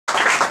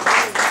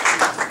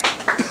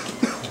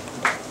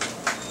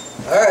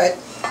All right,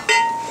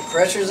 the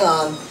pressure's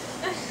on.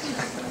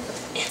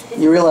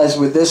 You realize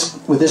with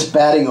this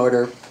batting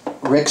order,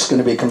 Rick's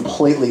going to be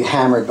completely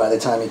hammered by the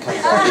time he comes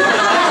out.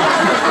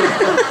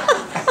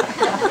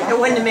 It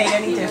wouldn't have made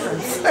any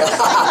difference.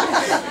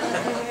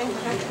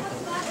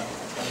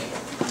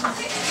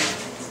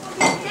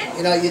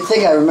 You know, you'd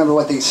think I remember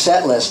what the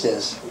set list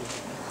is.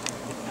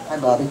 Hi,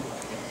 Bobby.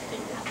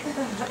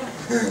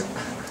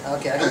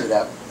 Okay, I can do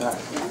that. All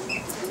right.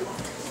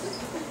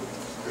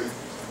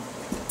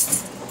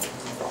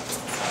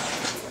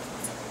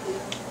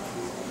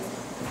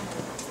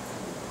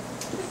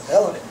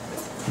 Hello.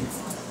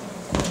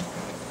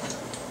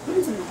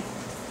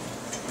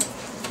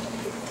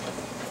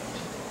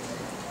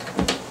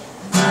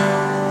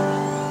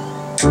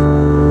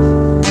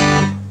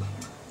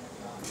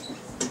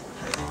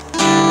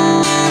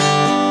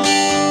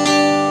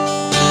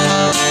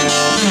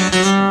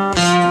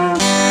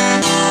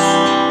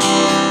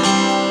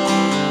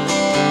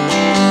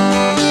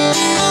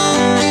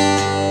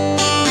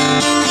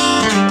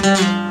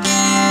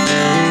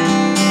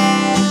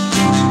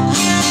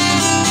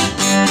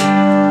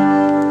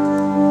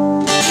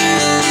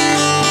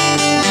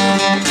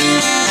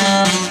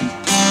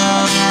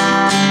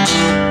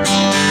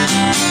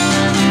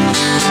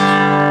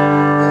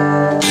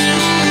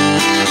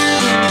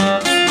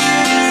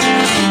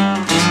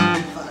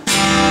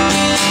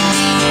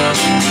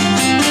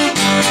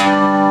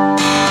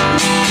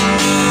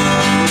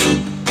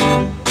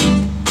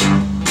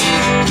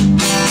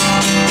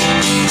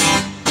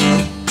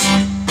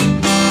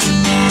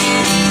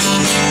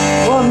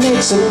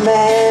 makes a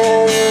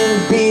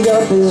man beat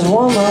up his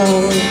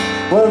woman?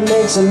 What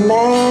makes a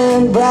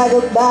man brag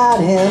about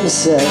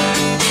himself?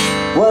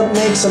 What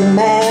makes a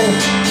man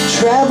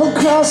travel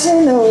across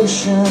an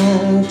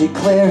ocean,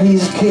 declare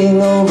he's king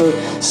over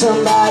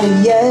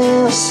somebody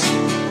else?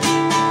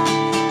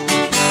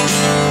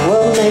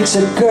 What makes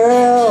a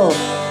girl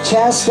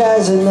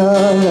chastise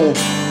another?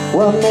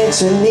 What makes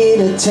her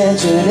need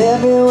attention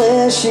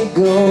everywhere she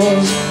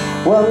goes?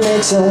 What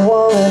makes a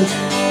woman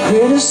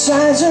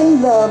criticize her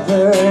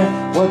lover?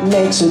 What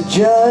makes a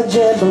judge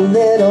and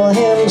belittle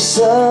him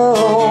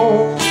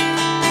so?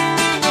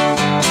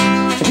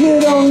 If you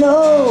don't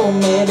know,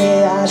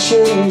 maybe I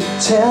shouldn't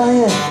tell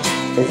you.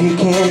 If you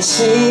can't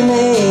see,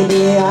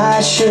 maybe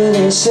I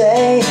shouldn't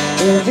say.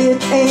 If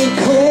it ain't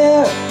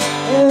clear,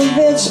 if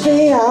it's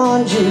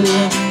beyond you,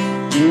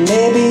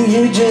 maybe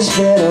you just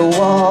better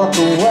walk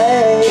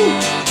away.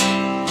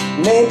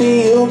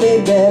 Maybe you'll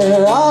be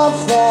better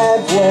off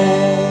that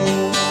way.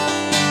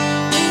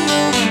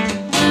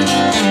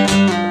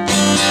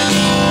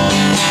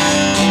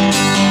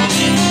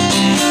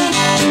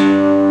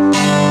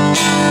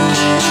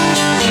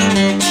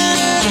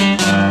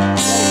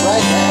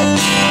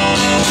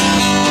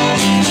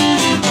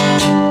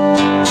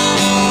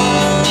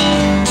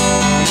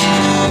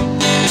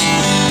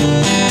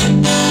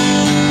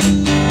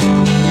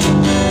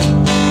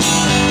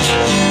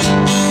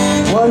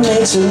 What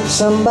makes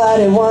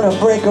somebody want to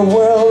break a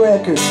world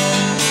record?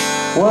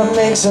 What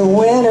makes a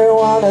winner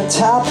want to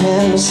top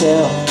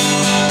himself?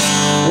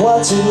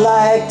 What's it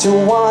like to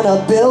want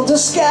to build a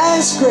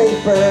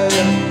skyscraper?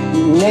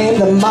 Name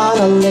the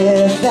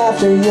monolith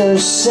after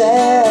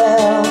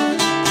yourself.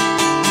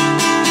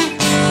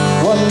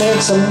 What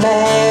makes a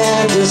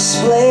man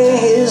display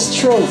his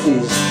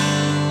trophies,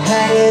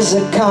 hang his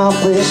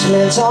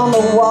accomplishments on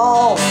the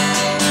wall?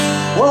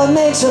 What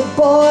makes a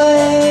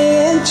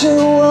boy into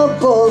a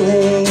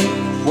bully?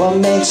 What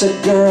makes a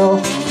girl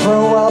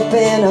throw up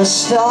in a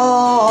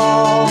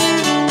stall?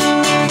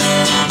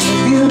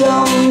 If you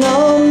don't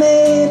know,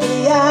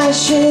 maybe I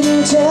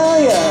shouldn't tell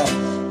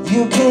you. If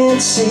you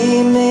can't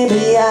see,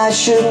 maybe I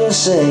shouldn't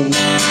say.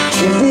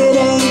 If it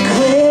ain't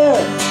clear,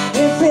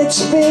 if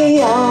it's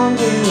beyond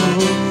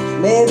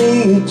you,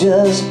 maybe you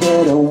just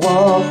better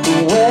walk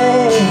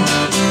away.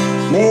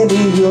 Maybe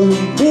you'll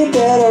be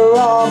better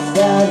off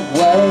that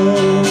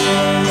way.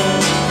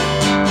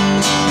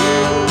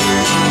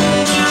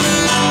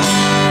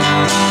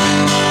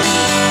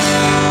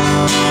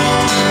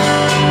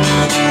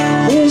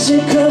 Is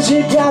it 'cause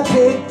you got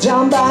picked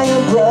on by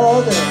your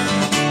brother?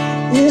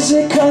 Is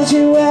it 'cause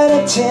you had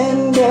a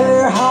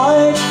tender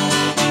heart?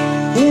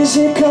 Is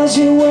it 'cause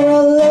you were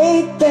a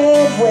late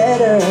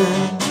bedwetter?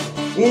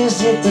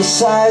 Is it the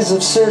size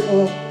of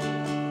certain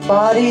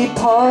body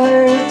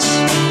parts?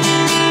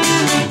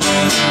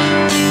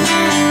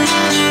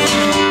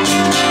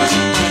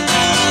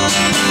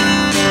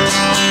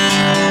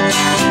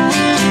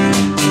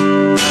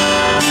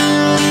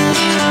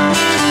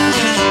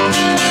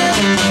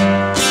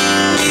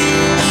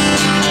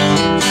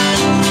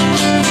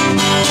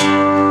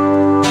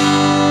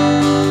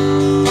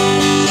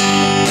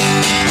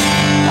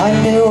 I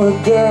knew a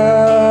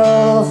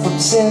girl from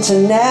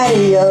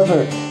Cincinnati, of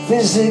her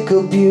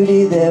physical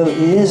beauty there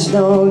is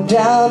no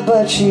doubt,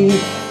 but she'd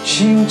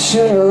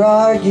sooner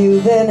argue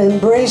than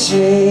embrace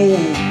me.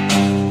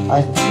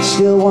 I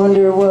still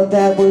wonder what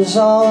that was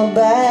all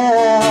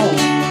about.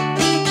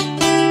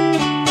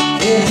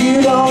 If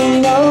you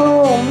don't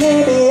know,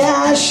 maybe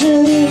I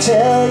shouldn't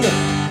tell you.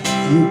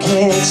 You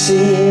can't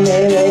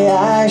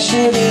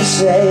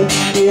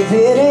If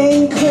it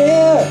ain't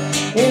clear,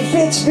 if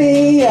it's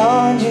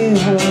beyond you,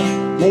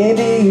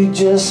 maybe you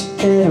just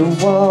better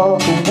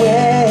walk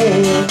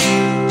away.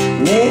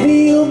 Maybe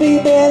you'll be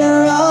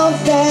better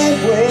off that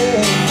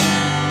way.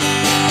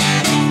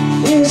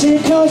 Is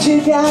it 'cause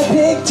you got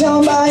picked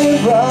on by your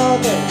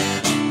brother?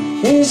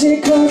 Is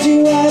it 'cause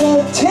you had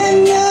a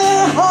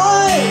tender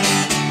heart?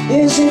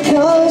 Is it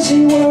 'cause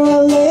you were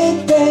a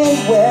late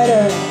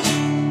bedwetter?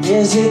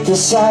 Is it the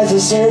size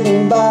of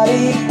certain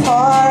body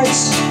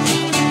parts?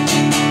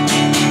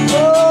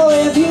 Oh,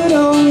 if you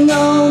don't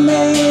know,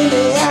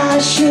 maybe I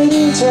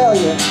shouldn't tell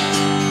you.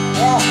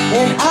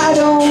 And I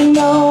don't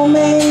know,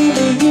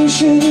 maybe you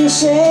shouldn't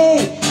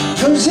say,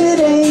 'cause it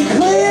ain't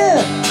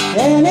clear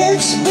and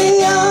it's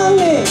beyond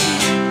me.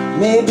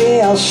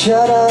 Maybe I'll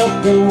shut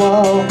up and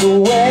walk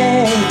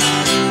away.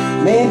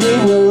 Maybe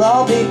we'll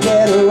all be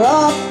better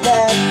off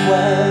that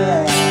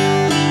way.